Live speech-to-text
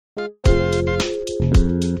We're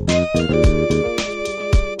going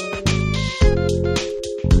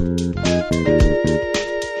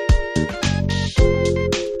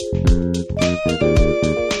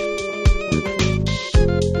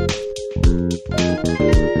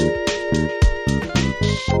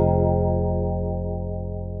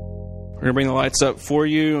to bring the lights up for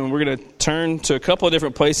you, and we're going to turn to a couple of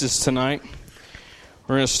different places tonight.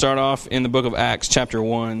 We're going to start off in the book of Acts, chapter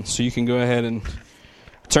 1. So you can go ahead and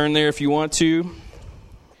turn there if you want to.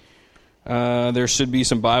 There should be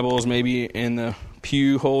some Bibles maybe in the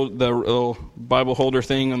pew, the little Bible holder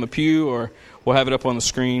thing on the pew, or we'll have it up on the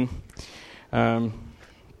screen. So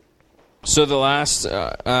the last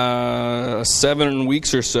 7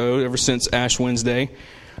 weeks or so, ever since Ash Wednesday,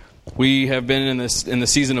 we have been in the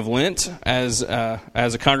season of Lent as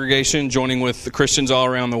a congregation, joining with the Christians all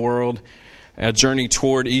around the world, a journey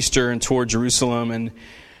toward Easter and toward Jerusalem, and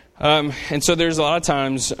so there's a lot of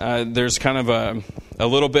times there's kind of a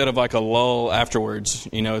little bit of like a lull afterwards.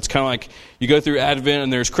 You know, it's kind of like you go through Advent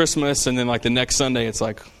and there's Christmas, and then like the next Sunday it's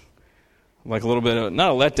like a little bit of,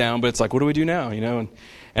 not a letdown, but it's like, what do we do now? You know.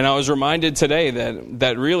 And I was reminded today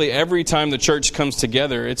that really every time the church comes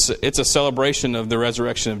together, it's a celebration of the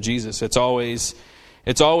resurrection of Jesus. It's always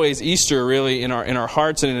Easter really in our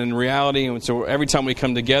hearts and in reality. And so every time we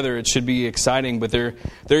come together, it should be exciting. But there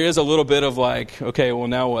is a little bit of like, okay, well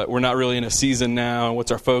now what? We're not really in a season now.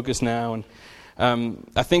 What's our focus now? And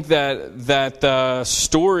I think that the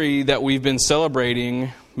story that we've been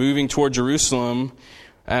celebrating, moving toward Jerusalem.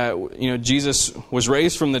 Jesus was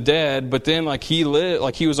raised from the dead, but then he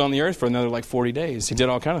lived, he was on the earth for another 40 days. He did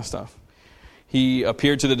all kind of stuff. He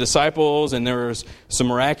appeared to the disciples, and there was some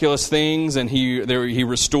miraculous things, and he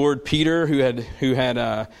restored Peter, who had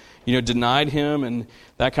denied him, and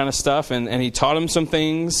that kind of stuff, and he taught him some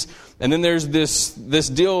things. And then there's this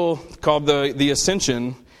deal called the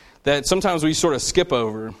Ascension that sometimes we sort of skip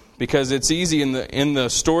over because it's easy in the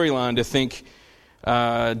storyline to think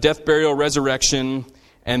death, burial, resurrection.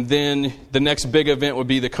 And then the next big event would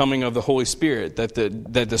be the coming of the Holy Spirit, that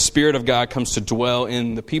the Spirit of God comes to dwell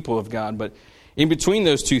in the people of God. But in between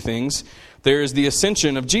those two things, there is the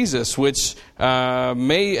ascension of Jesus, which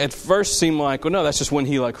may at first seem like, well, no, that's just when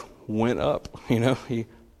he went up. He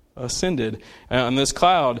ascended on this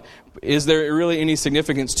cloud. Is there really any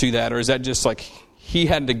significance to that, or is that just he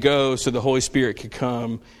had to go so the Holy Spirit could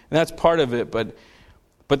come? And that's part of it, but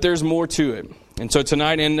there's more to it. And so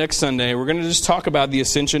tonight and next Sunday, we're going to just talk about the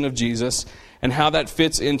ascension of Jesus and how that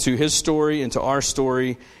fits into his story, into our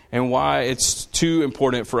story, and why it's too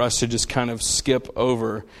important for us to just kind of skip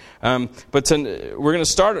over. We're going to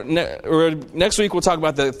start, next week we'll talk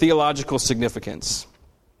about the theological significance,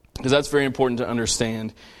 because that's very important to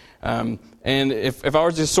understand. And if I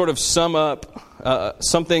were to sort of sum up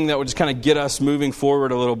something that would just kind of get us moving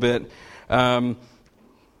forward a little bit,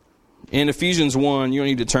 in Ephesians 1, you don't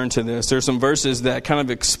need to turn to this. There's some verses that kind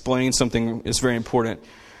of explain something that's very important.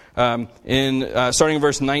 Starting in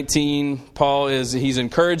verse 19, Paul he's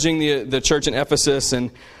encouraging the church in Ephesus,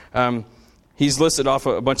 and he's listed off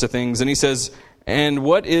a bunch of things. And he says, "And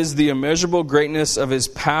what is the immeasurable greatness of his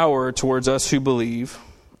power towards us who believe,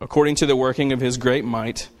 according to the working of his great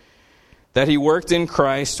might, that he worked in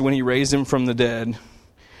Christ when he raised him from the dead."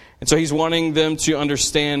 And so he's wanting them to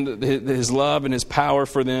understand his love and his power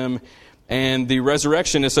for them. And the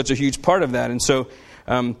resurrection is such a huge part of that. And so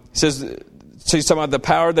he says, so he's talking about the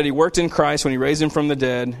power that he worked in Christ when he raised him from the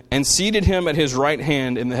dead and seated him at his right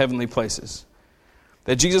hand in the heavenly places.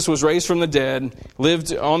 That Jesus was raised from the dead,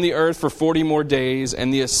 lived on the earth for 40 more days,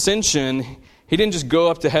 and the ascension, he didn't just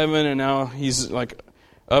go up to heaven and now he's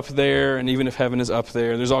up there, and even if heaven is up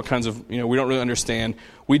there, there's all kinds of, we don't really understand.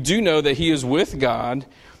 We do know that he is with God,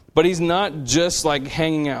 but he's not just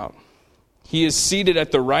hanging out. He is seated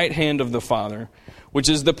at the right hand of the Father, which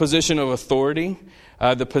is the position of authority,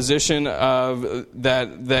 the position of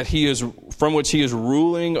that he is from which he is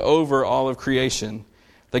ruling over all of creation.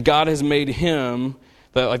 That God has made him,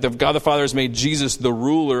 that God the Father has made Jesus the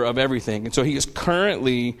ruler of everything. And so he is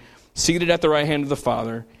currently seated at the right hand of the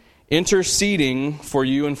Father, interceding for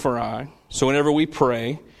you and for I. So whenever we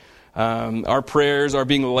pray, our prayers are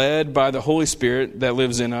being led by the Holy Spirit that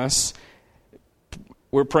lives in us.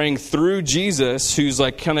 We're praying through Jesus, who's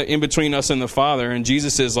kind of in between us and the Father. And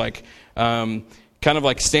Jesus is kind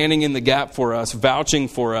of standing in the gap for us, vouching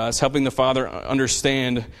for us, helping the Father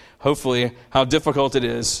understand, hopefully, how difficult it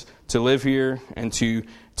is to live here and to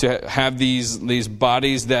have these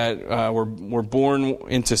bodies that were born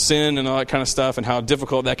into sin and all that kind of stuff, and how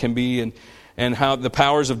difficult that can be, and how the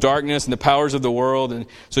powers of darkness and the powers of the world. And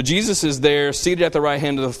so Jesus is there, seated at the right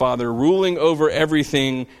hand of the Father, ruling over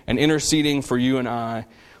everything and interceding for you and I.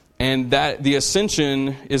 And that the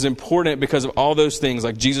ascension is important because of all those things.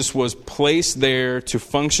 Like Jesus was placed there to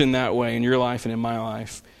function that way in your life and in my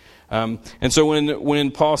life. And so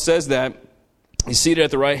when Paul says that, he's seated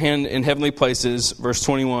at the right hand in heavenly places, verse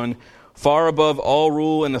 21, far above all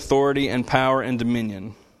rule and authority and power and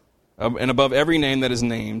dominion, and above every name that is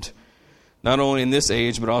named, not only in this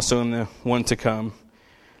age, but also in the one to come.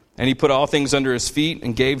 And he put all things under his feet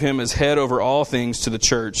and gave him as head over all things to the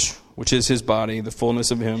church, which is his body, the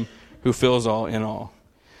fullness of him who fills all in all.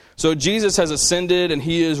 So Jesus has ascended and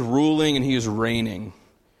he is ruling and he is reigning.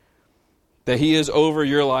 That he is over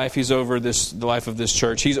your life, he's over the life of this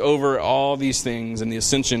church. He's over all these things, and the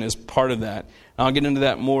ascension is part of that. And I'll get into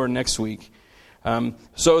that more next week.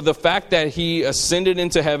 So the fact that he ascended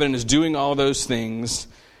into heaven and is doing all those things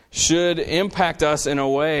should impact us in a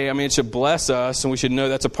way. I mean, it should bless us, and we should know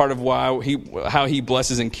that's a part of how he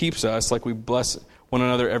blesses and keeps us, like we bless one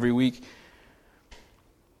another every week.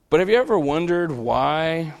 But have you ever wondered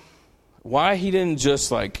why he didn't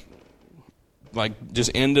just like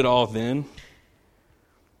just end it all then?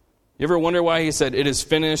 You ever wonder why he said, "It is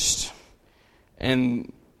finished,"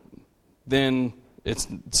 and then it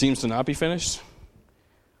seems to not be finished?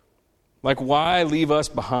 Like, why leave us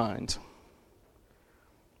behind?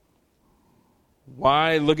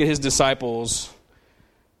 Why look at his disciples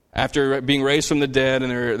after being raised from the dead,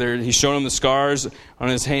 and he's shown them the scars on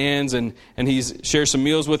his hands, and he's shared some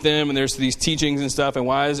meals with them, and there's these teachings and stuff, and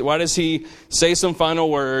why does he say some final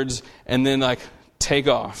words and then take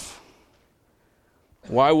off?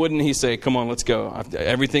 Why wouldn't he say, "Come on, let's go.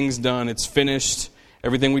 Everything's done. It's finished.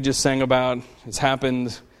 Everything we just sang about, it's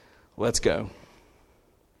happened. Let's go"?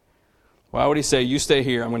 Why would he say, "You stay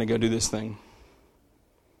here. I'm going to go do this thing"?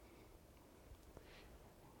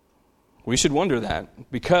 We should wonder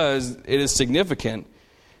that, because it is significant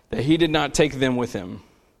that he did not take them with him,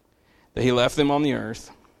 that he left them on the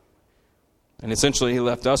earth, and essentially he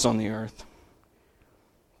left us on the earth,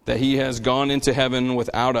 that he has gone into heaven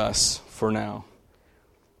without us for now.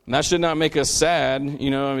 And that should not make us sad.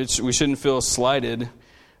 We shouldn't feel slighted,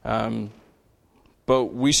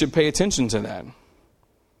 but we should pay attention to that.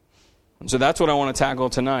 And so that's what I want to tackle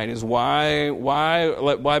tonight, is why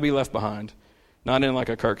be left behind? Not in like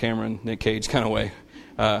a Kirk Cameron, Nick Cage kind of way,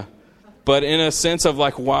 but in a sense of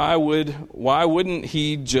why wouldn't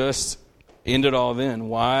he just end it all then?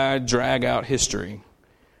 Why drag out history?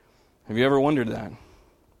 Have you ever wondered that?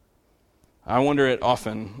 I wonder it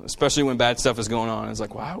often, especially when bad stuff is going on. It's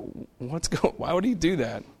like, why would he do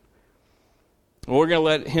that? Well, we're going to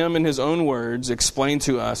let him, in his own words, explain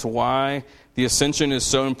to us why the ascension is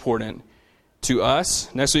so important to us.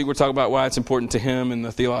 Next week, we'll talk about why it's important to him and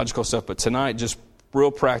the theological stuff. But tonight, just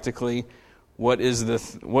real practically, what is the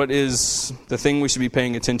thing we should be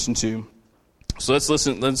paying attention to? So let's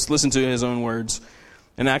listen to his own words.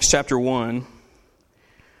 In Acts chapter 1,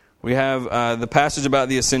 we have the passage about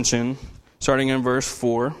the ascension, starting in verse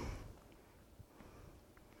 4.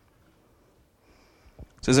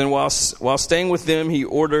 It says, "And while staying with them, he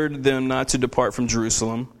ordered them not to depart from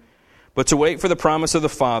Jerusalem, but to wait for the promise of the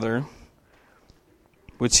Father,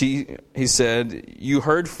 which he said, 'You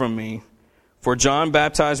heard from me, for John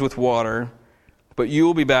baptized with water, but you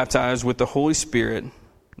will be baptized with the Holy Spirit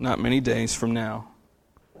not many days from now.'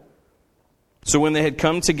 So when they had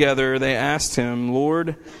come together, they asked him,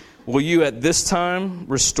 'Lord, will you at this time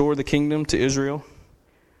restore the kingdom to Israel?'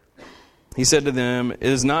 He said to them, 'It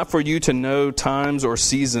is not for you to know times or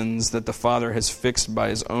seasons that the Father has fixed by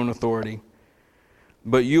his own authority,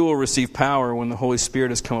 but you will receive power when the Holy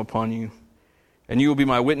Spirit has come upon you. And you will be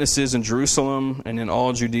my witnesses in Jerusalem and in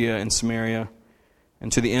all Judea and Samaria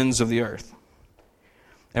and to the ends of the earth.'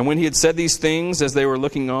 And when he had said these things, as they were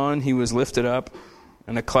looking on, he was lifted up,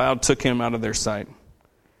 and a cloud took him out of their sight.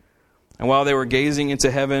 And while they were gazing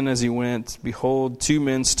into heaven as he went, behold, 2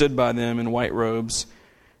 men stood by them in white robes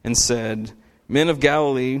and said, 'Men of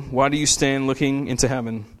Galilee, why do you stand looking into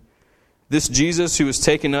heaven? This Jesus who was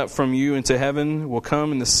taken up from you into heaven will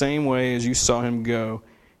come in the same way as you saw him go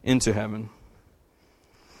into heaven.'"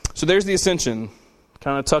 So there's the ascension,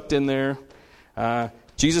 kind of tucked in there.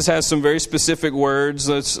 Jesus has some very specific words.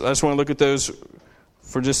 I just want to look at those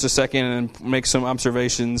for just a second and make some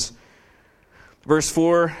observations. Verse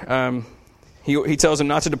 4, he tells them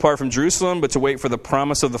not to depart from Jerusalem, but to wait for the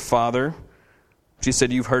promise of the Father. He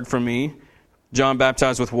said, "You've heard from me. John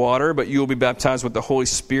baptized with water, but you will be baptized with the Holy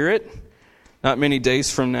Spirit not many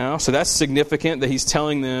days from now." So that's significant that he's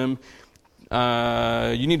telling them,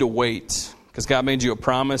 you need to wait, because God made you a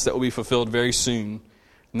promise that will be fulfilled very soon.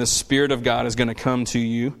 And the Spirit of God is going to come to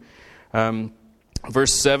you.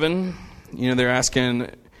 Verse 7, they're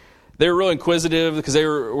asking they were real inquisitive because they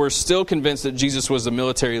were still convinced that Jesus was a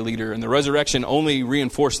military leader, and the resurrection only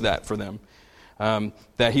reinforced that for them.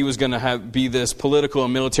 That he was going to be this political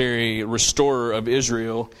and military restorer of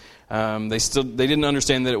Israel. They didn't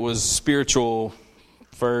understand that it was spiritual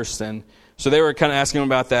first, and so they were kind of asking him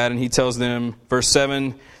about that, and he tells them, verse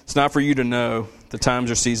 7, it's not for you to know the times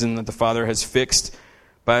or season that the Father has fixed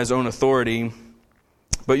by his own authority,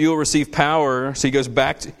 but you will receive power. So he goes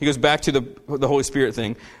back to the Holy Spirit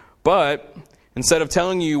thing. But instead of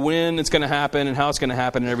telling you when it's going to happen and how it's going to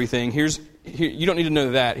happen and everything, you don't need to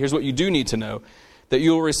know that. Here's what you do need to know, that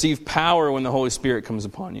you will receive power when the Holy Spirit comes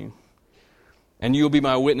upon you. And you will be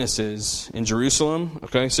my witnesses in Jerusalem,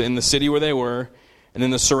 okay, so in the city where they were, and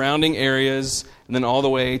in the surrounding areas, and then all the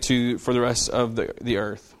way for the rest of the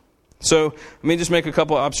earth. So let me just make a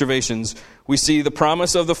couple of observations. We see the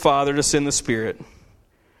promise of the Father to send the Spirit.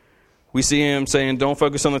 We see him saying, don't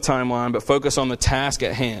focus on the timeline, but focus on the task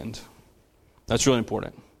at hand. That's really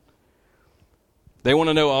important. They want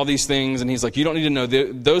to know all these things, and he's like, you don't need to know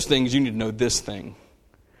those things, you need to know this thing.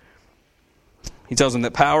 He tells them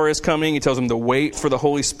that power is coming. He tells them to wait for the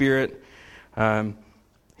Holy Spirit.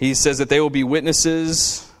 He says that they will be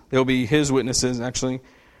witnesses. They will be his witnesses, actually.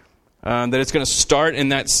 That it's going to start in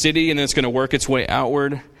that city, and then it's going to work its way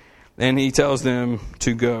outward. And he tells them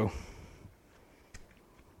to go.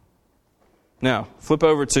 Now, flip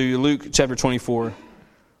over to Luke chapter 24.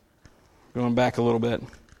 Going back a little bit.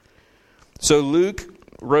 So Luke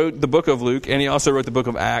wrote the book of Luke, and he also wrote the book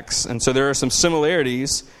of Acts. And so there are some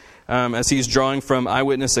similarities as he's drawing from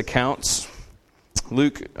eyewitness accounts.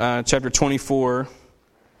 Luke chapter 24,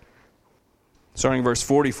 starting verse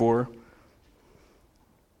 44.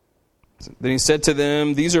 Then he said to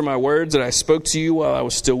them, these are my words that I spoke to you while I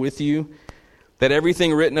was still with you, that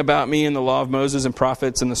everything written about me in the law of Moses and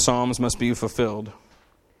prophets and the Psalms must be fulfilled.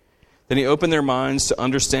 Then he opened their minds to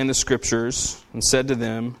understand the Scriptures and said to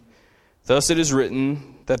them, thus it is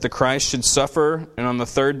written that the Christ should suffer and on the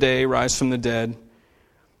third day rise from the dead,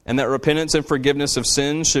 and that repentance and forgiveness of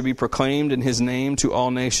sins should be proclaimed in his name to all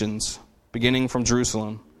nations, beginning from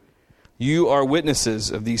Jerusalem. You are witnesses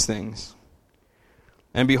of these things.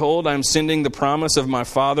 And behold, I am sending the promise of my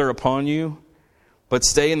Father upon you, but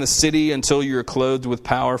stay in the city until you are clothed with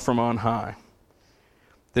power from on high.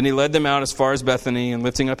 Then he led them out as far as Bethany, and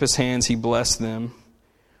lifting up his hands, he blessed them.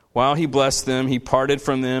 While he blessed them, he parted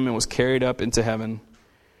from them and was carried up into heaven.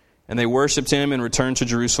 And they worshipped him and returned to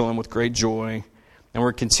Jerusalem with great joy, and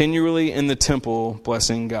were continually in the temple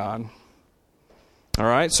blessing God. All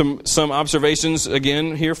right, some observations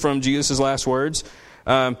again here from Jesus' last words.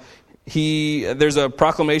 There's a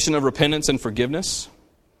proclamation of repentance and forgiveness.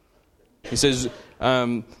 He says,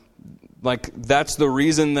 that's the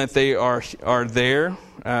reason that they are there.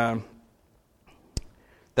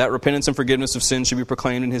 That repentance and forgiveness of sin should be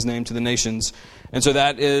proclaimed in his name to the nations. And so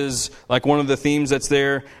that is like one of the themes that's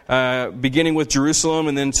there, beginning with Jerusalem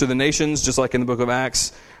and then to the nations, just like in the book of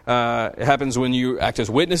Acts. It happens when you act as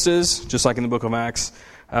witnesses, just like in the book of Acts.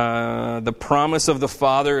 The promise of the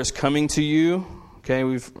Father is coming to you. Okay,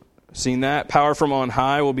 we've seen that. Power from on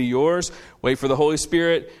high will be yours. Wait for the Holy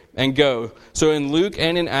Spirit and go. So in Luke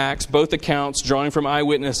and in Acts, both accounts drawing from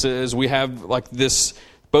eyewitnesses, we have like this,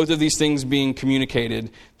 both of these things being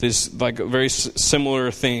communicated. This like very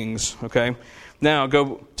similar things. Okay, now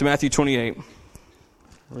go to Matthew 28.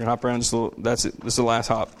 We're gonna hop around just a little. That's it. This is the last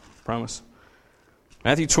hop. Promise.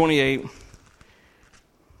 Matthew 28.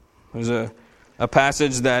 There's a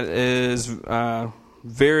passage that is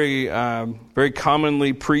very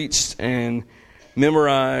commonly preached and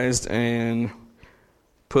memorized and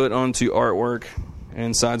put onto artwork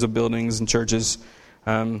and sides of buildings and churches.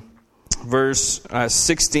 Verse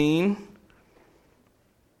 16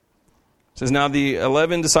 says, now the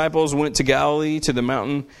 11 disciples went to Galilee to the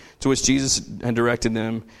mountain to which Jesus had directed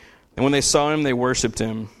them. And when they saw him, they worshipped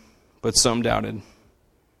him, but some doubted.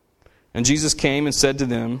 And Jesus came and said to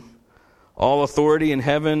them, all authority in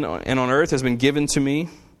heaven and on earth has been given to me.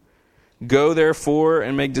 Go therefore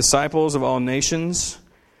and make disciples of all nations,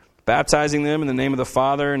 baptizing them in the name of the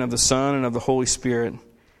Father and of the Son and of the Holy Spirit,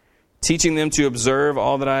 teaching them to observe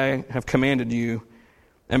all that I have commanded you.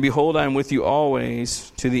 And behold, I am with you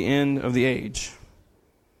always to the end of the age.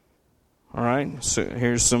 All right, so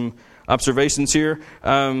here's some observations here.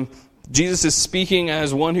 Jesus is speaking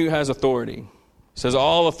as one who has authority. He says,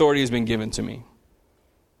 all authority has been given to me.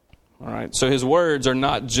 All right, so his words are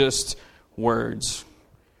not just words.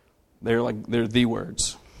 They're the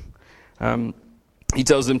words. He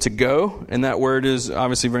tells them to go, and that word is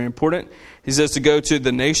obviously very important. He says to go to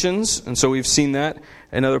the nations, and so we've seen that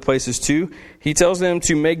in other places too. He tells them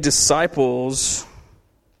to make disciples,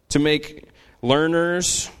 to make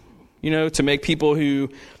learners, to make people who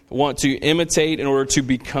want to imitate in order to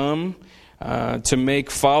become, to make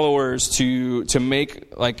followers, to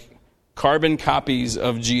make like carbon copies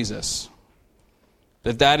of Jesus.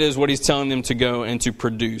 That is what he's telling them to go and to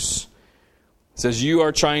produce. It says, you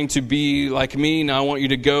are trying to be like me, now I want you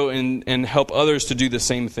to go and help others to do the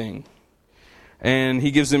same thing. And he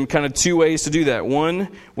gives them kind of two ways to do that. One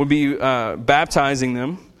would be baptizing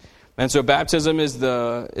them. And so baptism is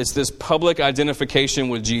it's this public identification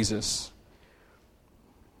with Jesus.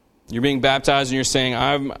 You're being baptized and you're saying,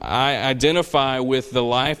 I identify with the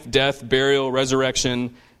life, death, burial,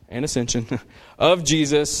 resurrection, and ascension of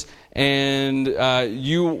Jesus. And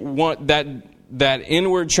you want that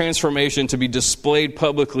inward transformation to be displayed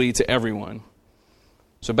publicly to everyone.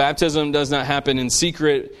 So baptism does not happen in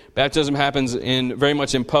secret. Baptism happens very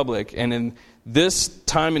much in public. And in this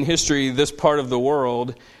time in history, this part of the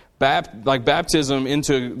world, baptism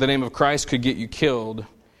into the name of Christ could get you killed,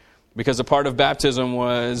 because a part of baptism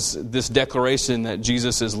was this declaration that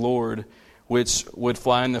Jesus is Lord, which would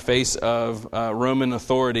fly in the face of Roman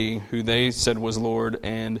authority, who they said was Lord.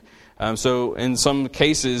 And so in some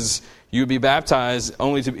cases, you would be baptized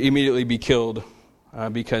only to immediately be killed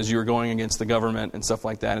because you were going against the government and stuff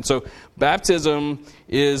like that. And so baptism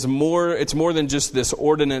it's more than just this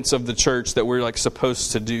ordinance of the church that we're like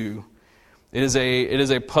supposed to do. It is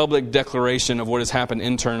a public declaration of what has happened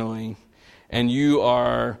internally. And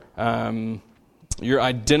you're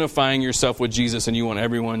identifying yourself with Jesus, and you want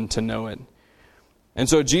everyone to know it. And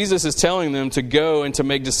so Jesus is telling them to go and to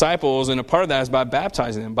make disciples, and a part of that is by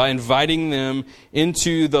baptizing them, by inviting them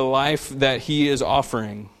into the life that he is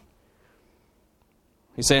offering.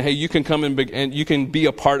 He's saying, hey, you can come and you can be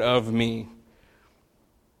a part of me.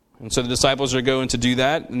 And so the disciples are going to do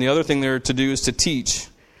that. And the other thing they're to do is to teach,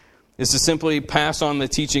 is to simply pass on the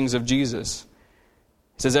teachings of Jesus.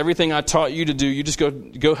 He says, everything I taught you to do, you just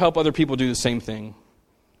go help other people do the same thing.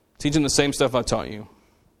 Teach them the same stuff I taught you.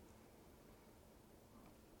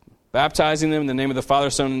 Baptizing them in the name of the Father,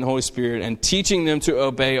 Son, and the Holy Spirit, and teaching them to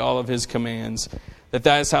obey all of his commands. That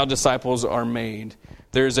is how disciples are made.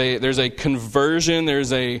 There's a conversion.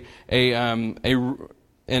 There's a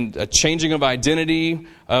changing of identity.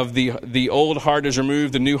 Of the old heart is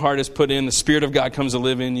removed, the new heart is put in. The Spirit of God comes to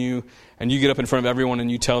live in you, and you get up in front of everyone and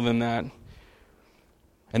you tell them that.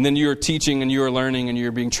 And then you're teaching and you're learning and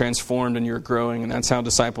you're being transformed and you're growing, and that's how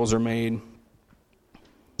disciples are made.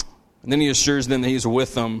 And then he assures them that he's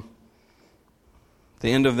with them.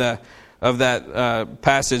 The end of that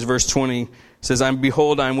passage, verse 20, says,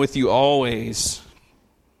 "Behold, I'm with you always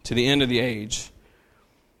to the end of the age."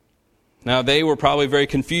 Now, they were probably very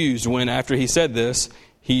confused when, after he said this,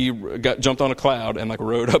 he jumped on a cloud and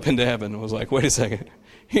rode up into heaven and was like, wait a second.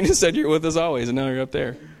 He just said, you're with us always, and now you're up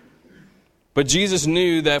there. But Jesus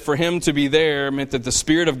knew that for him to be there meant that the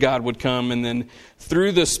Spirit of God would come, and then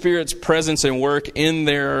through the Spirit's presence and work in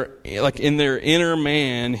their inner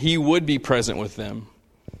man, he would be present with them.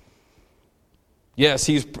 Yes,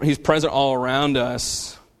 he's present all around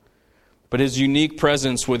us, but his unique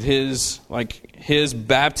presence with his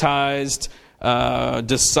baptized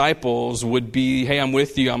disciples would be, hey, I'm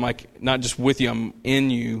with you. I'm not just with you, I'm in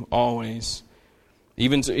you always,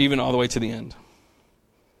 even all the way to the end.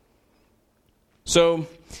 So,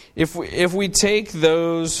 if we take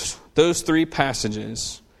those three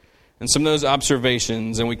passages and some of those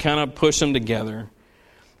observations and we kind of push them together,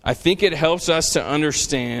 I think it helps us to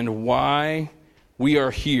understand why we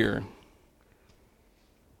are here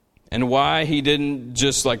and why he didn't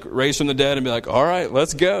just raise from the dead and be like, all right,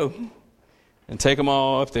 let's go, and take them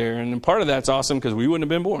all up there. And part of that's awesome because we wouldn't have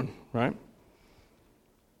been born, right?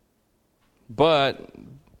 But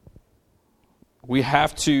we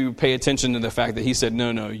have to pay attention to the fact that he said,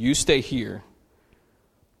 no, you stay here.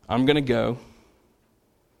 I'm going to go.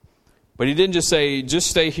 But he didn't just say, just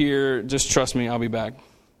stay here, just trust me, I'll be back.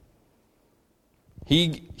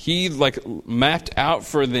 He mapped out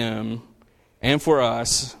for them and for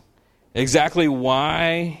us exactly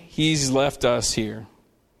why he's left us here.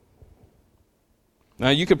 Now,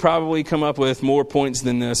 you could probably come up with more points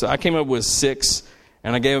than this. I came up with 6,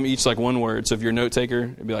 and I gave them each one word. So if you're a note taker,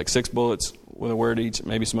 it'd be 6 bullets with a word each,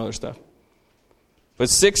 maybe some other stuff. But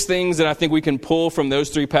 6 things that I think we can pull from those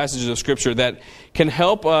 3 passages of Scripture that can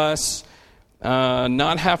help us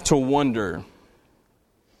not have to wonder,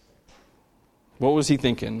 what was he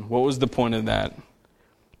thinking? What was the point of that?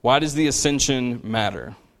 Why does the ascension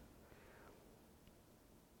matter?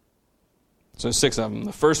 So 6 of them.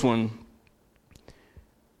 The first one,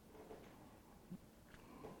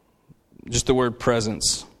 just the word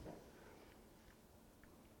presence.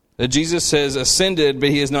 That Jesus has ascended, but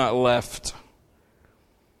he has not left.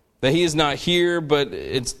 That he is not here, but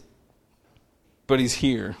but he's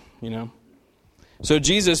here, So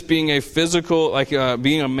Jesus, being a physical,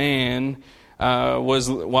 being a man, was,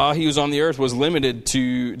 while he was on the earth, was limited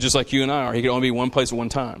to just like you and I are. He could only be one place at one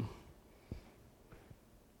time.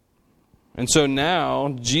 And so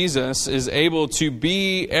now Jesus is able to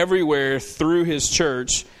be everywhere through his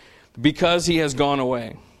church because he has gone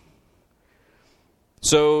away.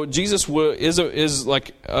 So Jesus is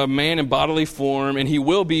like a man in bodily form, and he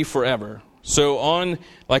will be forever. So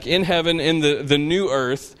in heaven, in the new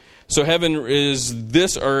earth, so heaven is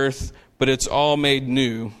this earth, but it's all made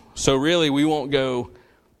new. So really, we won't go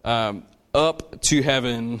up to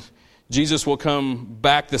heaven. Jesus will come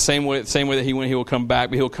back the same way that he went. He will come back,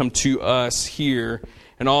 but he'll come to us here,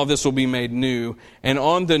 and all of this will be made new. And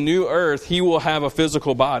on the new earth, he will have a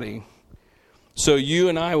physical body. So you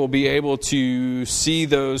and I will be able to see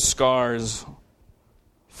those scars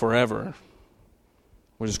forever,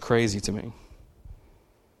 which is crazy to me.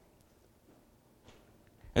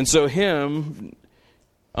 And so him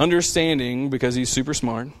understanding, because he's super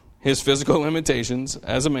smart, his physical limitations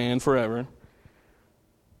as a man forever,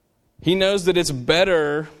 he knows that it's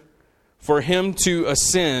better for him to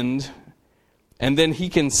ascend, and then he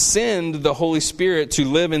can send the Holy Spirit to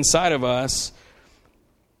live inside of us.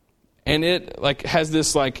 And it has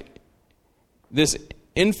this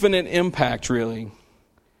infinite impact, really.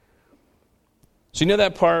 So you know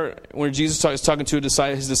that part where Jesus is talking to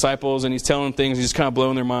his disciples, and he's telling them things, he's just kind of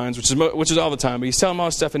blowing their minds, which is all the time. But he's telling them all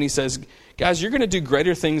this stuff, and he says, guys, you're going to do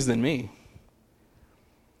greater things than me.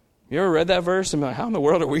 You ever read that verse? I'm like, how in the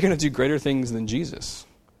world are we going to do greater things than Jesus?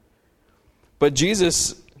 But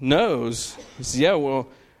Jesus knows. He says, yeah, well,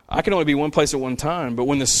 I can only be one place at one time. But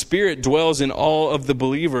when the Spirit dwells in all of the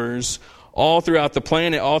believers, all throughout the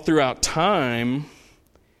planet, all throughout time,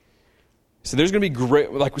 so there's going to be great,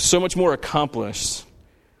 so much more accomplished.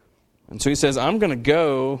 And so he says, I'm going to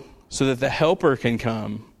go so that the Helper can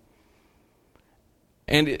come.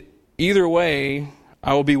 And either way,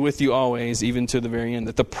 I will be with you always, even to the very end.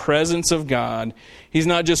 That the presence of God, he's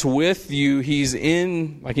not just with you, he's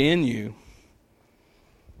in you.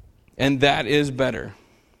 And that is better.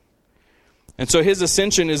 And so his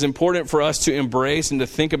ascension is important for us to embrace and to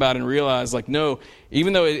think about and realize, no,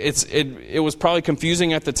 even though it was probably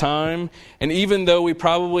confusing at the time, and even though we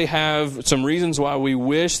probably have some reasons why we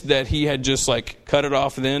wish that he had just cut it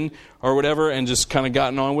off then or whatever and just kind of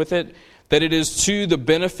gotten on with it, that it is to the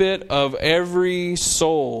benefit of every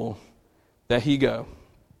soul that he go.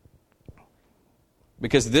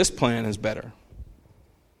 Because this plan is better.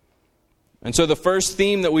 And so the first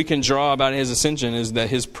theme that we can draw about his ascension is that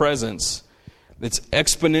his presence, it's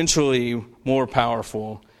exponentially more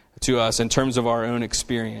powerful to us in terms of our own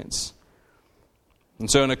experience. And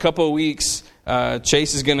so in a couple of weeks,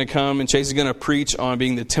 Chase is going to come, and Chase is going to preach on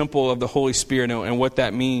being the temple of the Holy Spirit and what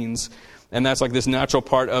that means. And that's this natural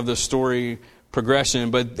part of the story progression.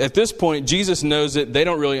 But at this point, Jesus knows it. They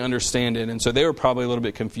don't really understand it. And so they were probably a little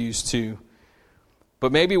bit confused too.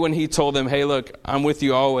 But maybe when he told them, hey, look, I'm with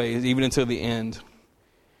you always, even until the end.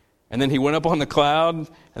 And then he went up on the cloud,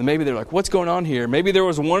 and maybe they're like, what's going on here? Maybe there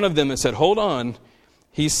was one of them that said, hold on.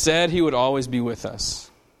 He said he would always be with us.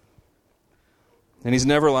 And he's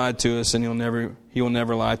never lied to us, and he will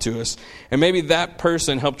never lie to us. And maybe that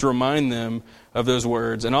person helped remind them of those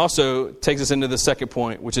words. And also takes us into the second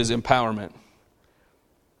point, which is empowerment.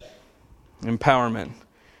 Empowerment.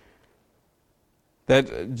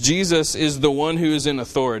 That Jesus is the one who is in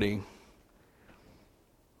authority.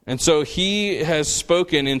 And so he has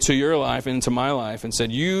spoken into your life, into my life, and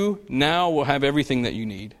said, you now will have everything that you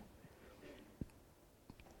need.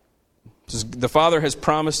 The Father has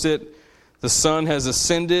promised it. The Son has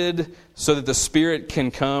ascended so that the Spirit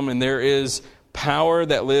can come, and there is power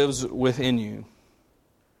that lives within you.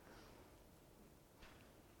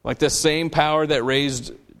 Like the same power that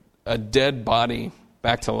raised a dead body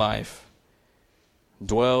back to life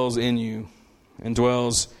dwells in you and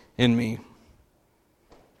dwells in me.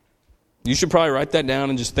 You should probably write that down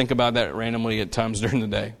and just think about that randomly at times during the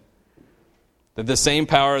day. That the same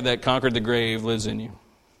power that conquered the grave lives in you.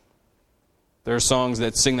 There are songs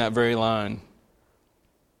that sing that very line.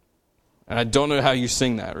 And I don't know how you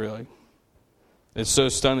sing that, really. It's so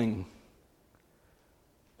stunning.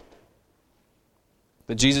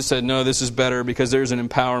 That Jesus said, no, this is better because there's an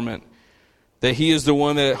empowerment. That he is the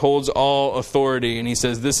one that holds all authority. And he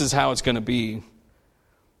says, this is how it's going to be.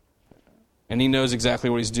 And he knows exactly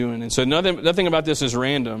what he's doing. And so nothing about this is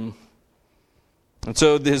random. And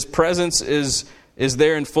so his presence is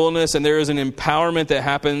there in fullness, and there is an empowerment that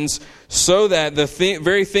happens so that the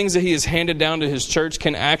very things that he has handed down to his church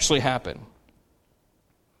can actually happen.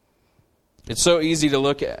 It's so easy to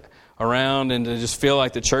look at around and to just feel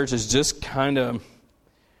like the church has just kind of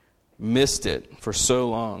missed it for so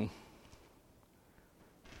long.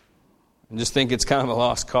 And just think it's kind of a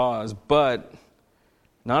lost cause. But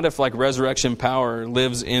not if like resurrection power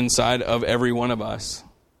lives inside of every one of us.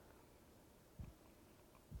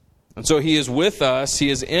 And so He is with us, He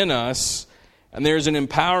is in us, and there's an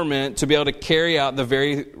empowerment to be able to carry out the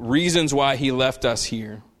very reasons why He left us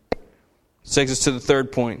here. This takes us to the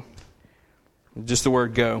third point. Just the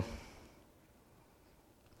word go.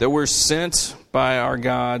 That we're sent by our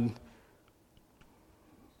God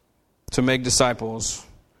to make disciples.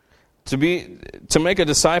 To make a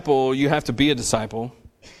disciple, you have to be a disciple.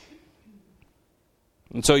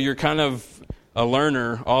 And so you're kind of a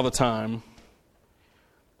learner all the time.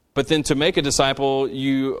 But then to make a disciple,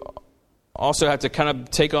 you also have to kind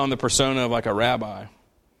of take on the persona of like a rabbi.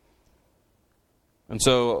 And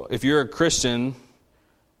so if you're a Christian,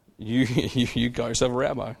 you call yourself a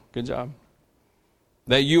rabbi. Good job.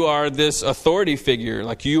 That you are this authority figure.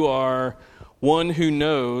 Like you are one who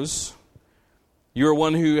knows. You're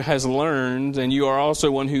one who has learned. And you are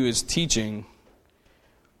also one who is teaching.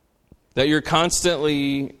 That you're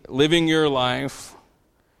constantly living your life.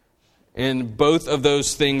 And both of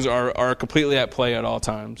those things are completely at play at all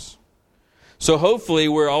times. So hopefully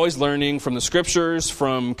we're always learning from the Scriptures,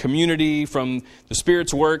 from community, from the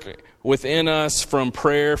Spirit's work within us, from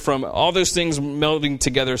prayer, from all those things melding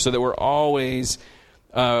together so that we're always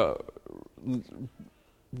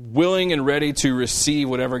willing and ready to receive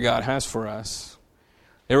whatever God has for us.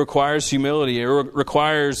 It requires humility. It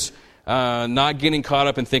requires not getting caught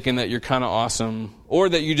up in thinking that you're kind of awesome or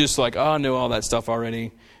that you just like, oh, I know all that stuff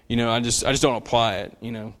already. You know, I just don't apply it,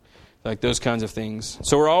 you know, like those kinds of things.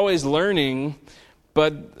 So we're always learning,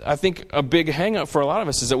 but I think a big hang up for a lot of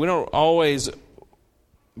us is that we don't always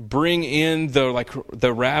bring in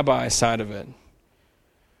the rabbi side of it.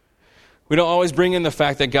 We don't always bring in the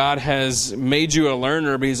fact that God has made you a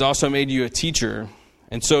learner, but He's also made you a teacher.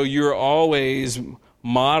 And so you're always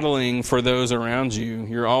modeling for those around you.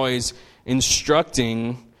 You're always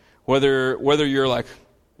instructing, whether you're like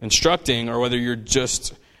instructing or whether you're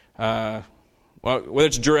just whether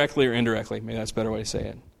it's directly or indirectly, maybe that's a better way to say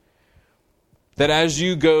it. That as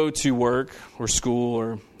you go to work or school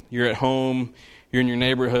or you're at home, you're in your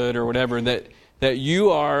neighborhood or whatever, that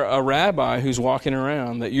you are a rabbi who's walking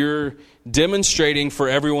around, that you're demonstrating for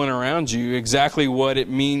everyone around you exactly what it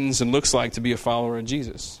means and looks like to be a follower of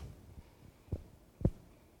Jesus.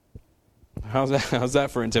 How's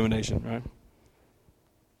that for intimidation, right?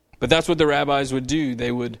 But that's what the rabbis would do.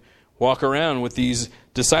 They would walk around with these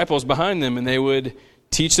disciples behind them, and they would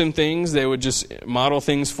teach them things. They would just model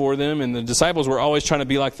things for them, and the disciples were always trying to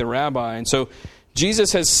be like the rabbi. And so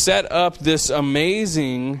Jesus has set up this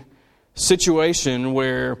amazing situation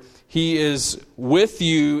where He is with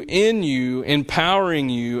you, in you, empowering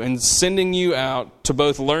you, and sending you out to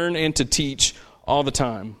both learn and to teach all the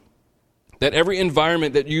time. That every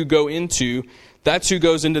environment that you go into, that's who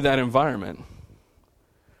goes into that environment.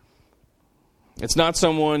 It's not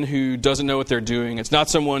someone who doesn't know what they're doing. It's not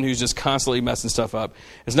someone who's just constantly messing stuff up.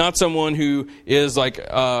 It's not someone who is like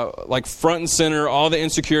front and center, all the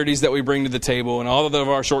insecurities that we bring to the table and all of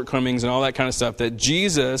our shortcomings and all that kind of stuff. That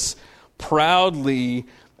Jesus proudly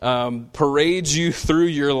parades you through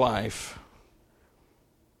your life,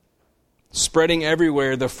 spreading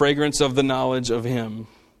everywhere the fragrance of the knowledge of Him.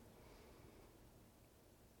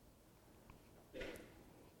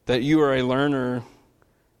 That you are a learner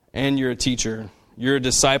and you're a teacher. You're a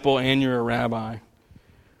disciple and you're a rabbi.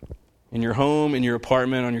 In your home, in your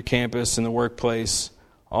apartment, on your campus, in the workplace,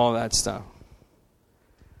 all that stuff.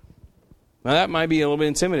 Now that might be a little bit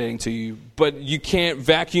intimidating to you, but you can't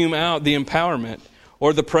vacuum out the empowerment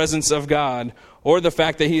or the presence of God or the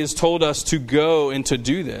fact that He has told us to go and to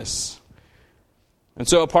do this. And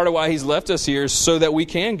so a part of why He's left us here is so that we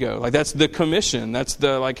can go. Like that's the commission. That's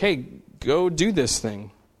the hey, go do this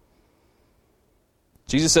thing.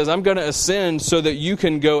 Jesus says, I'm going to ascend so that you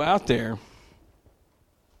can go out there.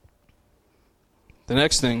 The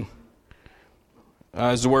next thing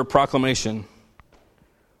is the word proclamation.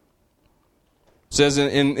 It says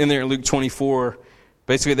in there in Luke 24,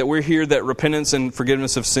 basically that we're here that repentance and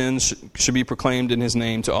forgiveness of sins should be proclaimed in His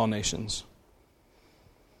name to all nations.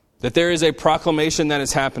 That there is a proclamation that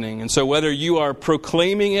is happening. And so whether you are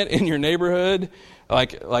proclaiming it in your neighborhood,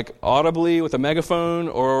 like audibly with a megaphone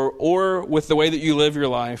or with the way that you live your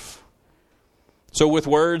life. So with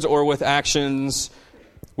words or with actions,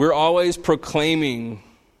 we're always proclaiming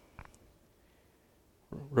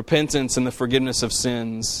repentance and the forgiveness of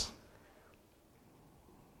sins.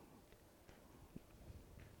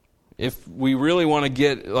 If we really want to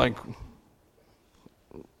get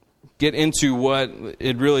get into what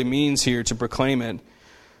it really means here to proclaim it.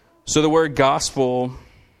 So the word gospel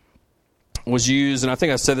was used, and I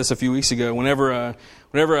think I said this a few weeks ago, whenever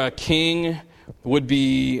a king would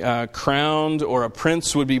be crowned, or a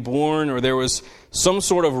prince would be born, or there was some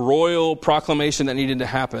sort of royal proclamation that needed to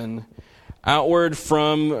happen, outward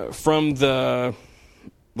from the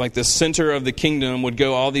center of the kingdom would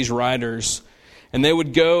go all these riders, and they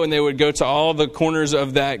would go to all the corners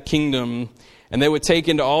of that kingdom, and they would take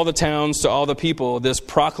into all the towns, to all the people, this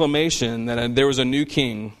proclamation that there was a new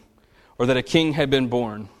king, or that a king had been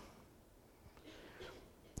born.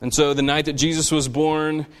 And so the night that Jesus was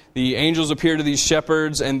born, the angels appear to these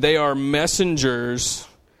shepherds, and they are messengers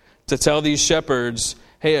to tell these shepherds,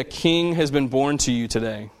 hey, a king has been born to you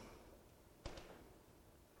today.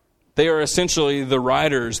 They are essentially the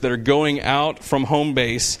riders that are going out from home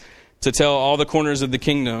base to tell all the corners of the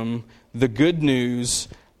kingdom the good news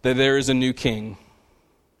that there is a new king.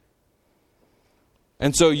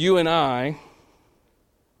 And so you and I,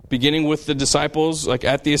 beginning with the disciples, like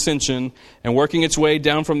at the ascension, and working its way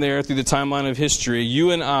down from there through the timeline of history, you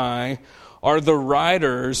and I are the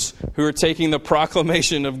riders who are taking the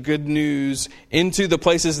proclamation of good news into the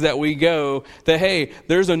places that we go, that, hey,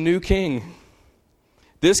 there's a new king.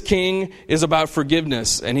 This king is about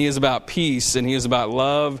forgiveness, and he is about peace, and he is about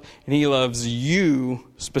love, and he loves you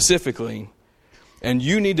specifically, and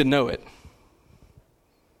you need to know it.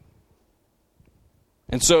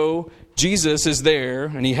 And so Jesus is there,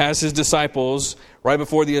 and he has his disciples right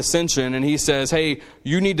before the ascension, and he says, hey,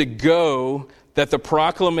 you need to go, that the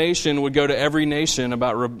proclamation would go to every nation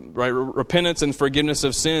about repentance and forgiveness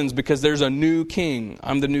of sins, because there's a new king.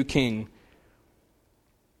 I'm the new king.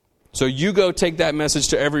 So you go take that message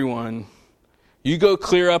to everyone. You go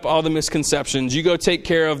clear up all the misconceptions. You go take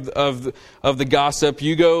care of the gossip.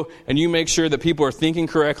 You go and you make sure that people are thinking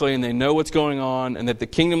correctly and they know what's going on, and that the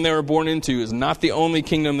kingdom they were born into is not the only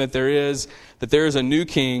kingdom that there is a new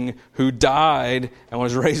king who died and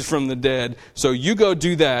was raised from the dead. So you go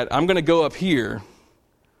do that. I'm going to go up here.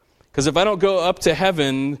 Because if I don't go up to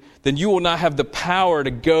heaven, then you will not have the power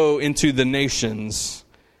to go into the nations.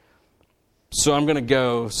 So I'm going to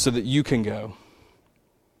go so that you can go.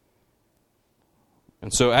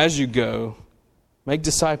 And so as you go, make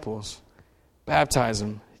disciples, baptize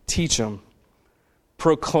them, teach them,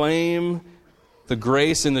 proclaim the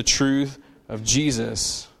grace and the truth of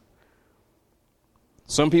Jesus.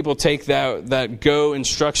 Some people take that go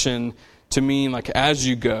instruction to mean like as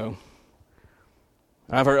you go.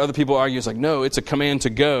 I've heard other people argue, it's like, no, it's a command to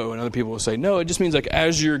go. And other people will say, no, it just means like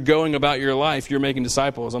as you're going about your life, you're making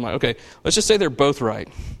disciples. I'm like, okay, let's just say they're both right.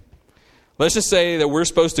 Let's just say that we're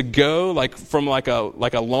supposed to go like from like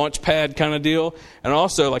a launch pad kind of deal. And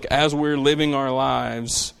also like as we're living our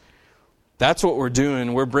lives, that's what we're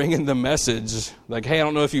doing. We're bringing the message like, hey, I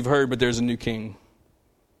don't know if you've heard, but there's a new king.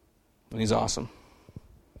 And he's awesome.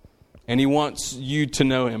 And he wants you to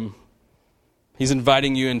know him. He's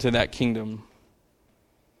inviting you into that kingdom.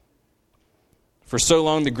 For so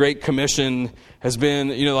long, the Great Commission has been,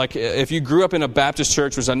 like if you grew up in a Baptist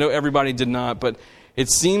church, which I know everybody did not, but it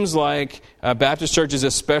seems like Baptist churches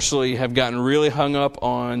especially have gotten really hung up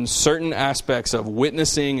on certain aspects of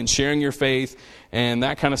witnessing and sharing your faith and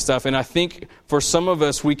that kind of stuff. And I think for some of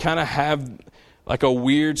us, we kind of have like a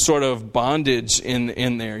weird sort of bondage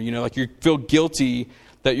in there. Like you feel guilty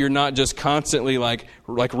that you're not just constantly like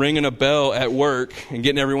ringing a bell at work and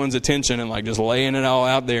getting everyone's attention and like just laying it all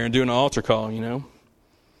out there and doing an altar call,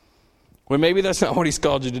 Well, maybe that's not what he's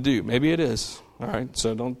called you to do. Maybe it is. All right,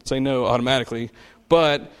 so don't say no automatically.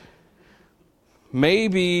 But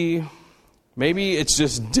maybe it's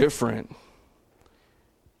just different.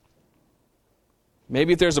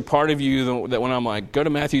 Maybe if there's a part of you that when I'm like, go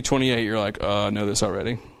to Matthew 28, you're like, I know this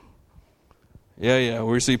already. Yeah,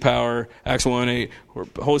 we receive power, Acts 1:8, where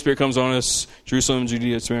the Holy Spirit comes on us, Jerusalem,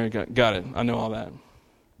 Judea, Samaria, got it. I know all that.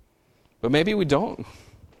 But maybe we don't.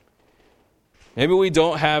 Maybe we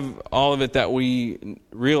don't have all of it that we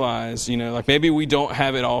realize, like maybe we don't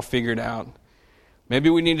have it all figured out. Maybe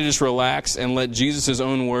we need to just relax and let Jesus'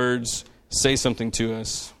 own words say something to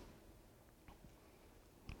us.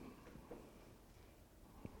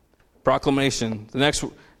 Proclamation. The next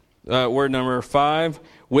word, number 5,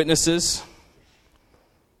 witnesses.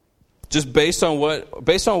 Just based on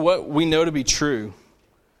what we know to be true.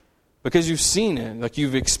 Because you've seen it, like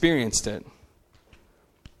you've experienced it.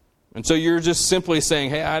 And so you're just simply saying,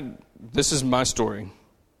 hey, this is my story.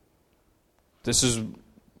 This is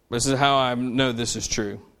how I know this is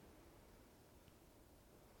true.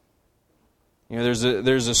 There's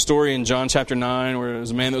a story in John chapter 9 where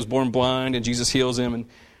there's a man that was born blind and Jesus heals him. And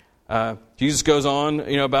Jesus goes on,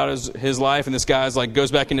 about his life, and this guy's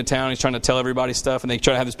goes back into town. He's trying to tell everybody stuff, and they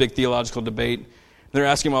try to have this big theological debate. And they're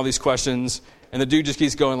asking him all these questions, and the dude just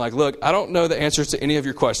keeps going look, I don't know the answers to any of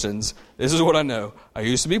your questions. This is what I know. I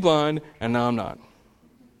used to be blind, and now I'm not.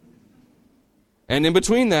 And in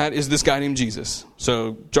between that is this guy named Jesus.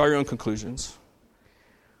 So draw your own conclusions.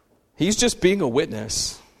 He's just being a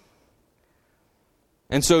witness.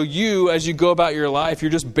 And so you, as you go about your life,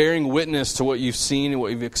 you're just bearing witness to what you've seen and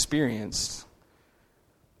what you've experienced.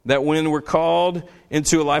 That when we're called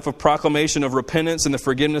into a life of proclamation of repentance and the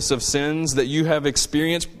forgiveness of sins, that you have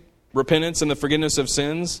experienced repentance and the forgiveness of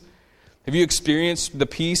sins. Have you experienced the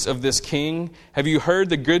peace of this King? Have you heard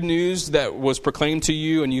the good news that was proclaimed to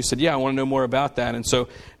you and you said, yeah, I want to know more about that. And so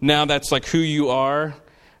now that's who you are.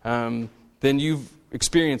 Then you've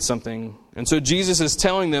experienced something. And so Jesus is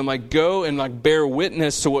telling them, go and bear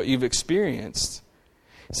witness to what you've experienced.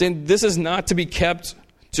 Saying this is not to be kept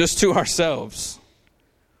just to ourselves.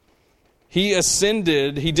 He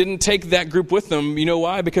ascended. He didn't take that group with him. You know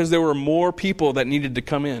why? Because there were more people that needed to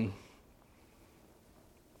come in.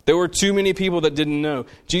 There were too many people that didn't know.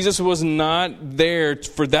 Jesus was not there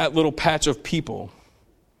for that little patch of people.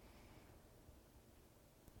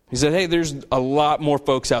 He said, hey, there's a lot more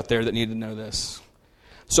folks out there that need to know this.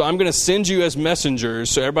 So I'm going to send you as messengers.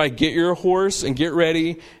 So everybody get your horse and get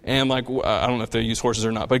ready. And I don't know if they use horses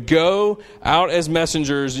or not, but go out as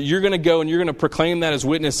messengers. You're going to go and you're going to proclaim that as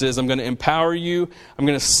witnesses. I'm going to empower you. I'm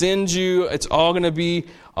going to send you. It's all going to be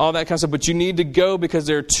all that kind of stuff. But you need to go because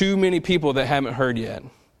there are too many people that haven't heard yet.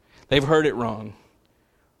 They've heard it wrong.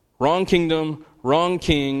 Wrong kingdom, wrong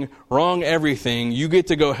king, wrong everything. You get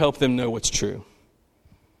to go help them know what's true.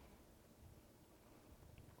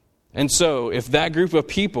 And so, if that group of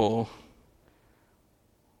people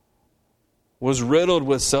was riddled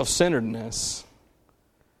with self-centeredness,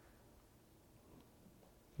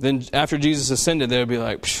 then after Jesus ascended, they would be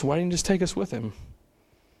like, why didn't you just take us with him?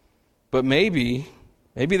 But maybe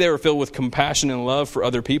they were filled with compassion and love for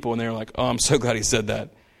other people, and they were like, oh, I'm so glad he said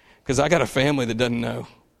that. Because I got a family that doesn't know.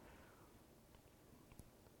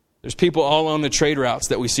 There's people all on the trade routes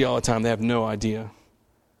that we see all the time. They have no idea.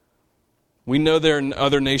 We know there are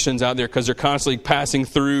other nations out there because they're constantly passing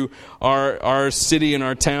through our city and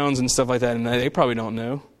our towns and stuff like that. And they probably don't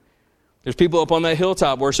know. There's people up on that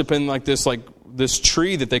hilltop worshiping this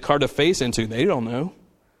tree that they carved a face into. They don't know.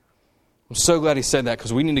 I'm so glad he said that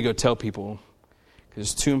because we need to go tell people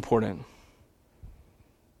because it's too important.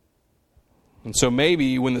 And so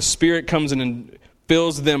maybe when the Spirit comes in and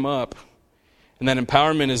fills them up, and that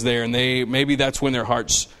empowerment is there, and maybe that's when their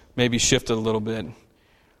hearts maybe shift a little bit.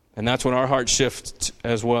 And that's when our hearts shift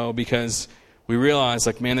as well, because we realize,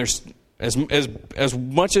 there's as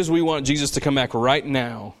much as we want Jesus to come back right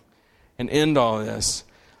now and end all this,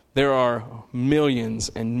 there are millions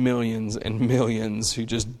and millions and millions who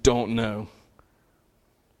just don't know.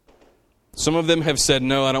 Some of them have said,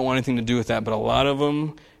 no, I don't want anything to do with that, but a lot of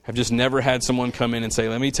them have just never had someone come in and say,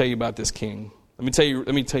 let me tell you about this king. Let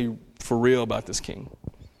me tell you for real about this king.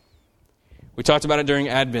 We talked about it during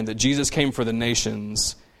Advent, that Jesus came for the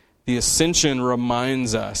nations. The ascension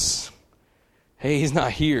reminds us, hey, he's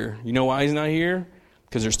not here. You know why he's not here?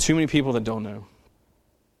 Because there's too many people that don't know.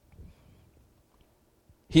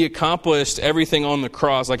 He accomplished everything on the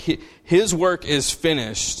cross. His work is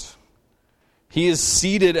finished. He is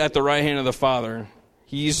seated at the right hand of the Father.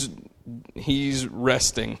 He's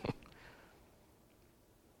resting.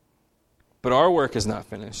 But our work is not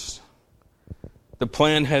finished. The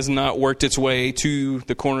plan has not worked its way to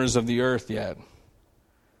the corners of the earth yet.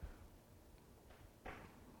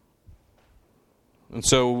 And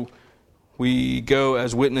so we go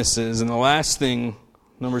as witnesses. And the last thing,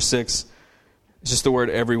 number 6, is just the word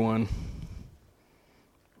everyone.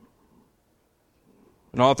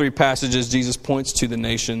 In all 3 passages, Jesus points to the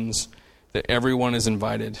nations that everyone is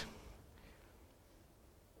invited.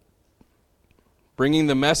 Bringing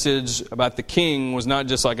the message about the king was not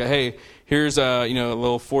just hey, here's a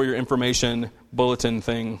little for your information bulletin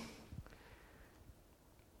thing.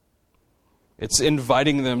 It's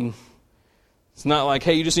inviting them. It's not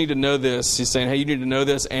hey, you just need to know this. He's saying, hey, you need to know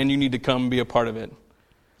this and you need to come be a part of it.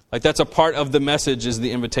 That's a part of the message is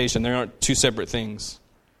the invitation. There aren't 2 separate things.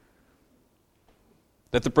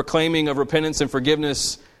 That the proclaiming of repentance and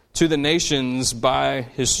forgiveness to the nations by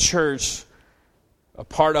his church, a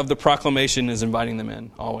part of the proclamation is inviting them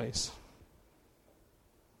in, always.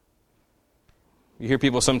 You hear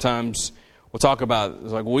people sometimes will talk about,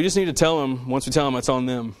 we just need to tell them. Once we tell them, it's on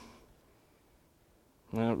them.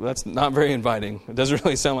 Well, that's not very inviting. It doesn't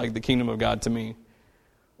really sound like the kingdom of God to me.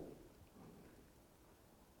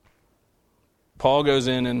 Paul goes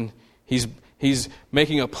in and He's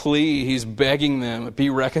making a plea. He's begging them,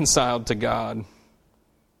 be reconciled to God.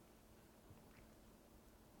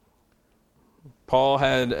 Paul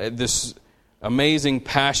had this amazing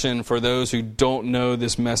passion for those who don't know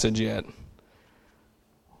this message yet.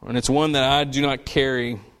 And it's one that I do not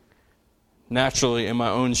carry naturally in my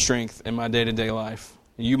own strength in my day-to-day life.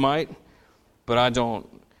 You might, but I don't.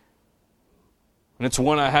 And it's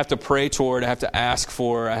one I have to pray toward, I have to ask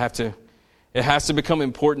for, it has to become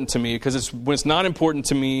important to me, because when it's not important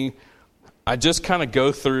to me, I just kind of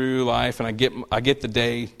go through life and I get the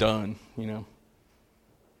day done,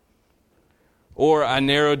 Or I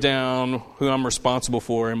narrow down who I'm responsible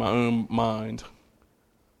for in my own mind.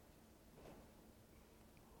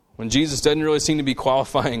 When Jesus doesn't really seem to be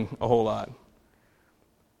qualifying a whole lot.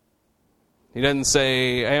 He doesn't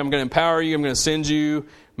say, hey, I'm going to empower you, I'm going to send you,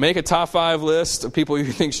 make a top 5 list of people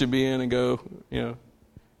you think should be in and go,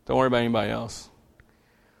 don't worry about anybody else.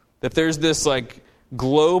 That there's this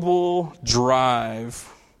global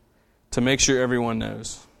drive to make sure everyone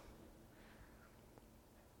knows.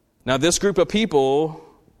 Now, this group of people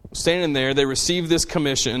standing there, they receive this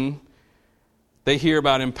commission. They hear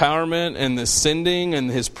about empowerment and the sending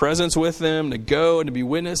and His presence with them to go and to be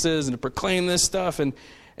witnesses and to proclaim this stuff. And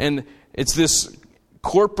it's this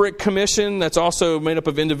corporate commission that's also made up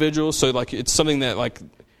of individuals. So it's something that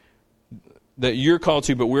that you're called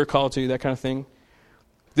to, but we're called to, that kind of thing.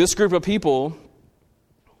 This group of people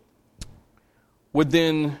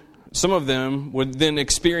some of them would then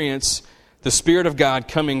experience the Spirit of God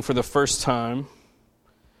coming for the first time,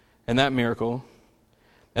 and that miracle.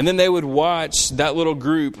 And then they would watch that little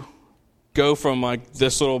group go from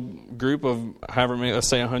this little group of however many, let's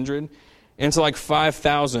say 100, into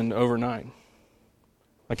 5,000 overnight.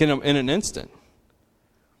 In an instant.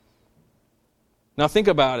 Now think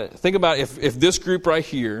about it. Think about if this group right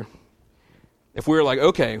here, if we were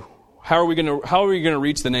okay, how are we going to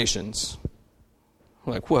reach the nations?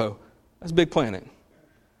 We're whoa, that's a big planet.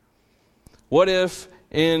 What if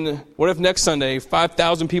next Sunday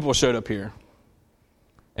 5,000 people showed up here,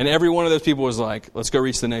 and every one of those people was let's go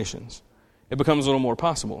reach the nations? It becomes a little more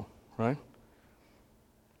possible, right?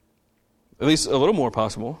 At least a little more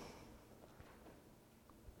possible.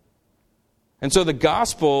 And so the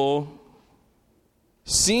gospel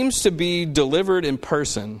seems to be delivered in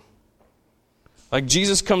person.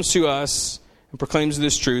 Jesus comes to us and proclaims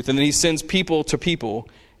this truth, and then He sends people to people,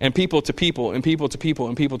 and people to people, and people to people,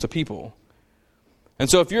 and people to people. And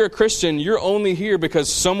so if you're a Christian, you're only here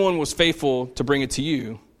because someone was faithful to bring it to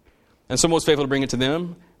you. And someone was faithful to bring it to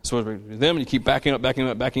them. So them, and you keep backing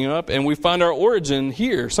up. And we find our origin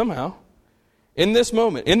here somehow. In this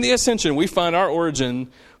moment, in the ascension, we find our origin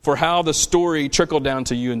for how the story trickled down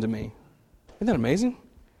to you and to me. Isn't that amazing?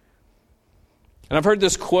 And I've heard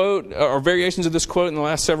this quote, or variations of this quote in the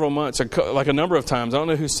last several months, a number of times. I don't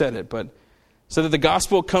know who said it, but so that the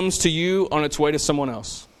gospel comes to you on its way to someone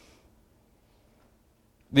else.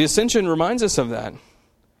 The ascension reminds us of that.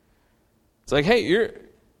 It's hey,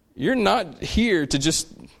 you're not here to just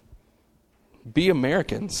be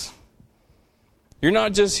Americans. You're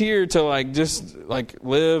not just here to just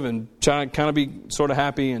live and try to kind of be sort of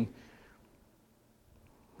happy and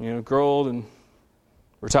grow old and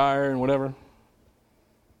retire and whatever.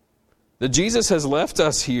 That Jesus has left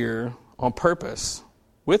us here on purpose,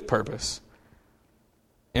 with purpose.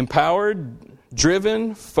 Empowered,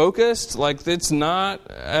 driven, focused, it's not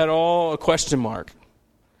at all a question mark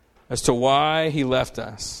as to why He left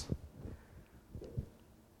us.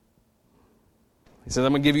 He says,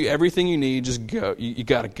 I'm going to give you everything you need, just go. You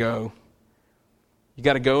got to go. You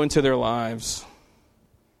got to go into their lives.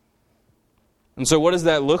 And so what does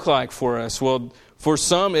that look like for us? Well, for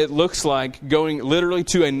some it looks like going literally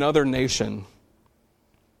to another nation.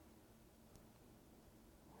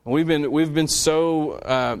 We've been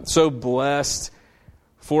so blessed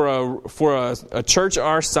for a church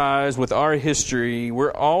our size with our history.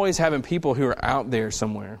 We're always having people who are out there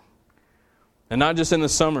somewhere, and not just in the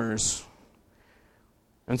summers.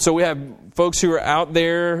 And so we have folks who are out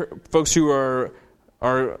there, folks who are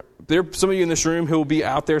there. Some of you in this room who will be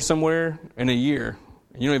out there somewhere in a year,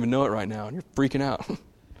 and you don't even know it right now, and you're freaking out.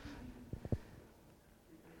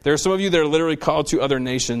 There are some of you that are literally called to other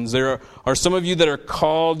nations. There are some of you that are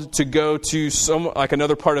called to go to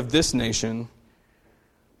another part of this nation.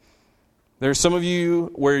 There are some of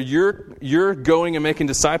you where you're going and making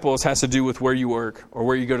disciples has to do with where you work or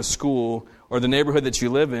where you go to school or the neighborhood that you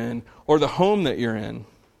live in or the home that you're in.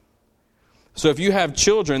 So if you have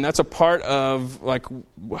children, that's a part of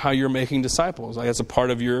how you're making disciples. That's a part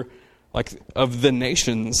of your of the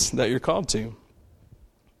nations that you're called to.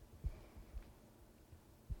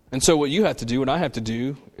 And so what you have to do, what I have to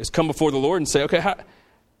do, is come before the Lord and say, okay,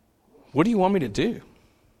 what do you want me to do?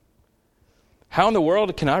 How in the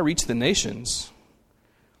world can I reach the nations?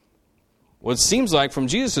 Well, it seems like from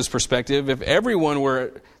Jesus' perspective, if everyone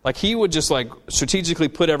were, like he would just like strategically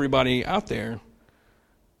put everybody out there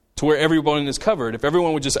to where everyone is covered. If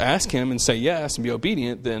everyone would just ask him and say yes and be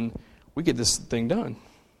obedient, then we get this thing done.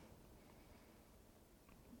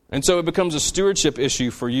 And so it becomes a stewardship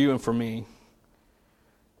issue for you and for me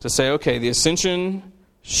to say, okay, the ascension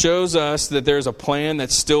shows us that there's a plan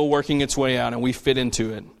that's still working its way out and we fit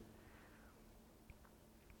into it.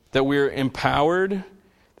 That we're empowered,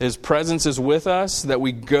 that his presence is with us, that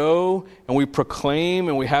we go and we proclaim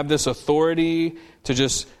and we have this authority to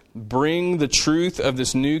just bring the truth of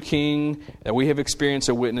this new king that we have experienced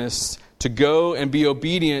and witnessed, to go and be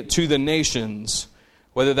obedient to the nations,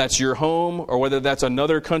 whether that's your home or whether that's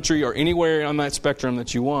another country or anywhere on that spectrum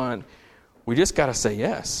that you want. We just got to say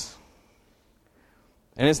yes.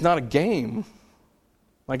 And it's not a game.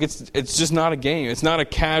 Like it's just not a game. It's not a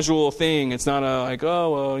casual thing. It's not a like,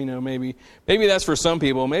 oh, well, you know, maybe that's for some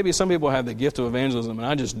people. Maybe some people have the gift of evangelism and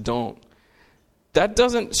I just don't. That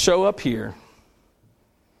doesn't show up here.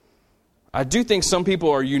 I do think some people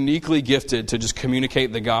are uniquely gifted to just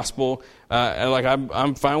communicate the gospel.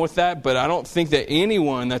 I'm fine with that, but I don't think that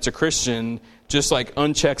anyone that's a Christian just like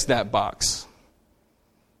unchecks that box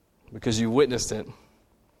because you witnessed it.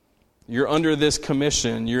 You're under this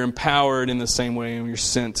commission. You're empowered in the same way and you're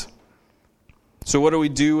sent. So what do we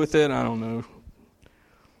do with it? I don't know.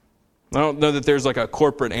 I don't know that there's like a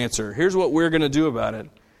corporate answer. Here's what we're going to do about it.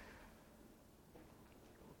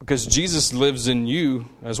 Because Jesus lives in you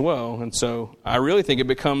as well. And so I really think it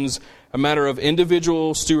becomes a matter of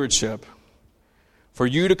individual stewardship for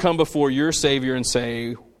you to come before your Savior and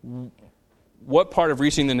say, what part of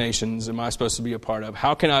reaching the nations am I supposed to be a part of?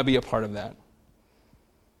 How can I be a part of that?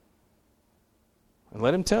 And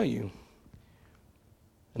let him tell you.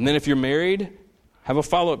 And then if you're married, have a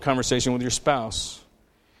follow-up conversation with your spouse.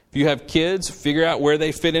 If you have kids, figure out where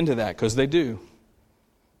they fit into that, because they do.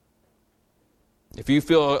 If you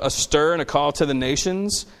feel a stir and a call to the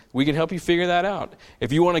nations, we can help you figure that out.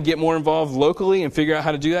 If you want to get more involved locally and figure out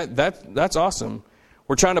how to do that, that's awesome.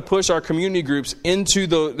 We're trying to push our community groups into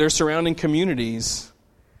their surrounding communities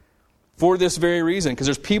for this very reason. Because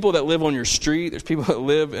there's people that live on your street. There's people that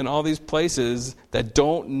live in all these places that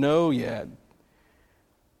don't know yet.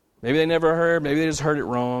 Maybe they never heard. Maybe they just heard it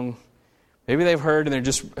wrong. Maybe they've heard and they're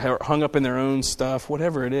just hung up in their own stuff.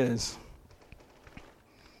 Whatever it is.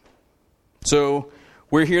 So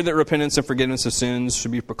we're here that repentance and forgiveness of sins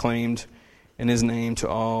should be proclaimed in his name to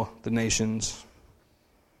all the nations.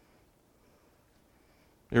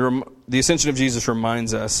 The ascension of Jesus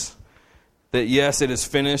reminds us that yes, it is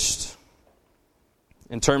finished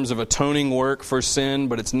in terms of atoning work for sin,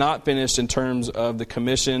 but it's not finished in terms of the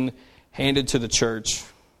commission handed to the church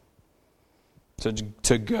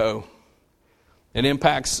to go. It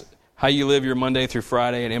impacts how you live your Monday through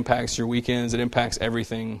Friday. It impacts your weekends. It impacts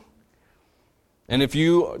everything. And if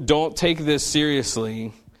you don't take this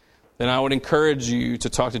seriously, then I would encourage you to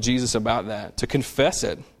talk to Jesus about that, to confess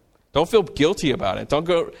it. Don't feel guilty about it.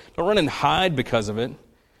 Don't run and hide because of it.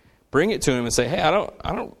 Bring it to him and say, "Hey, I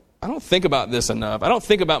don't think about this enough. I don't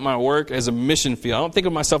think about my work as a mission field. I don't think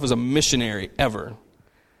of myself as a missionary ever."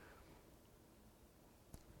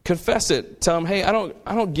 Confess it. Tell him, "Hey, I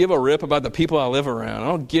don't give a rip about the people I live around. I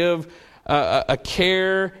don't give a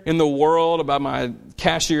care in the world about my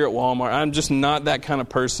cashier at Walmart. I'm just not that kind of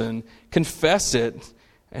person." Confess it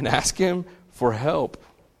and ask him for help.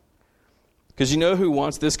 Because you know who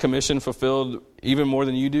wants this commission fulfilled even more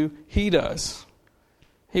than you do? He does.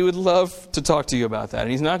 He would love to talk to you about that.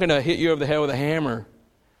 And he's not going to hit you over the head with a hammer.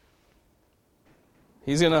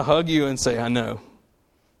 He's going to hug you and say, I know.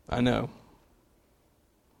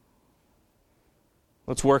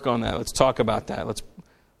 Let's work on that. Let's talk about that. Let's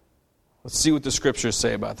see what the scriptures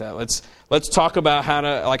say about that. Let's talk about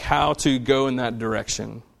how to go in that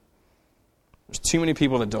direction. There's too many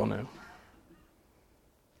people that don't know.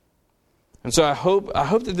 And so I hope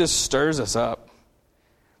that this stirs us up.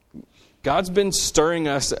 God's been stirring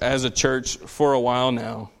us as a church for a while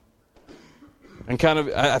now. And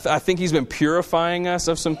I think he's been purifying us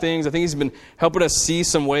of some things. I think he's been helping us see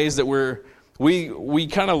some ways that we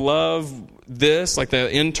kind of love this, like the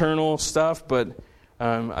internal stuff, but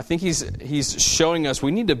I think he's showing us we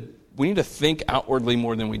need to think outwardly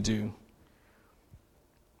more than we do.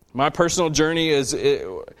 My personal journey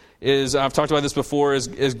is I've talked about this before,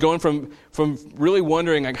 is going from really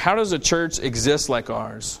wondering, like, how does a church exist like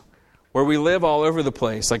ours, where we live all over the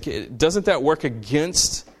place? Like, doesn't that work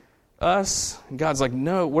against us? And God's like,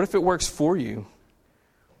 no. What if it works for you?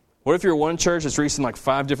 What if you're one church that's reaching like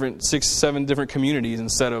 6, 7 different communities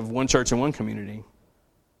instead of one church and one community?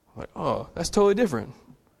 Like, oh, that's totally different.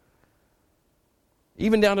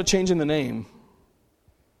 Even down to changing the name.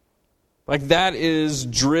 Like, that is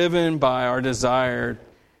driven by our desire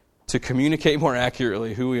to communicate more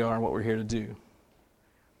accurately who we are and what we're here to do.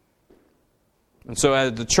 And so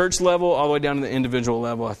at the church level, all the way down to the individual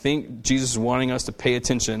level, I think Jesus is wanting us to pay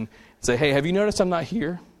attention and say, hey, have you noticed I'm not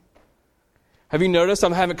here? Have you noticed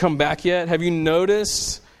I haven't come back yet? Have you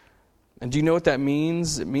noticed? And do you know what that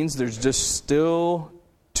means? It means there's just still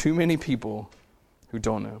too many people who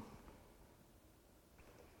don't know.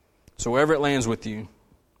 So wherever it lands with you,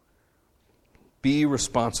 be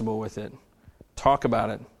responsible with it. Talk about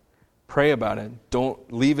it. Pray about it.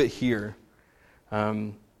 Don't leave it here.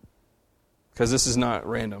 Because this is not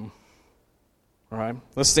random. All right?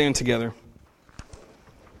 Let's stand together.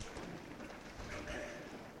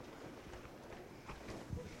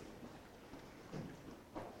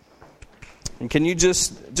 And can you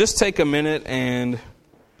just take a minute and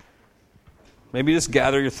maybe just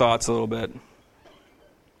gather your thoughts a little bit.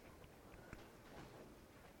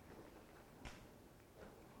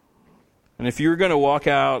 And if you're going to walk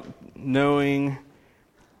out knowing,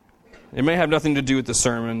 it may have nothing to do with the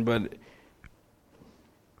sermon, but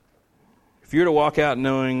if you're to walk out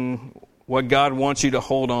knowing what God wants you to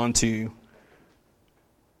hold on to,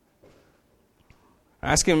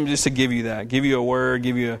 ask Him just to give you that. Give you a word,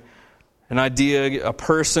 give you an idea, a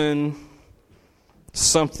person,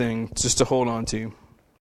 something just to hold on to.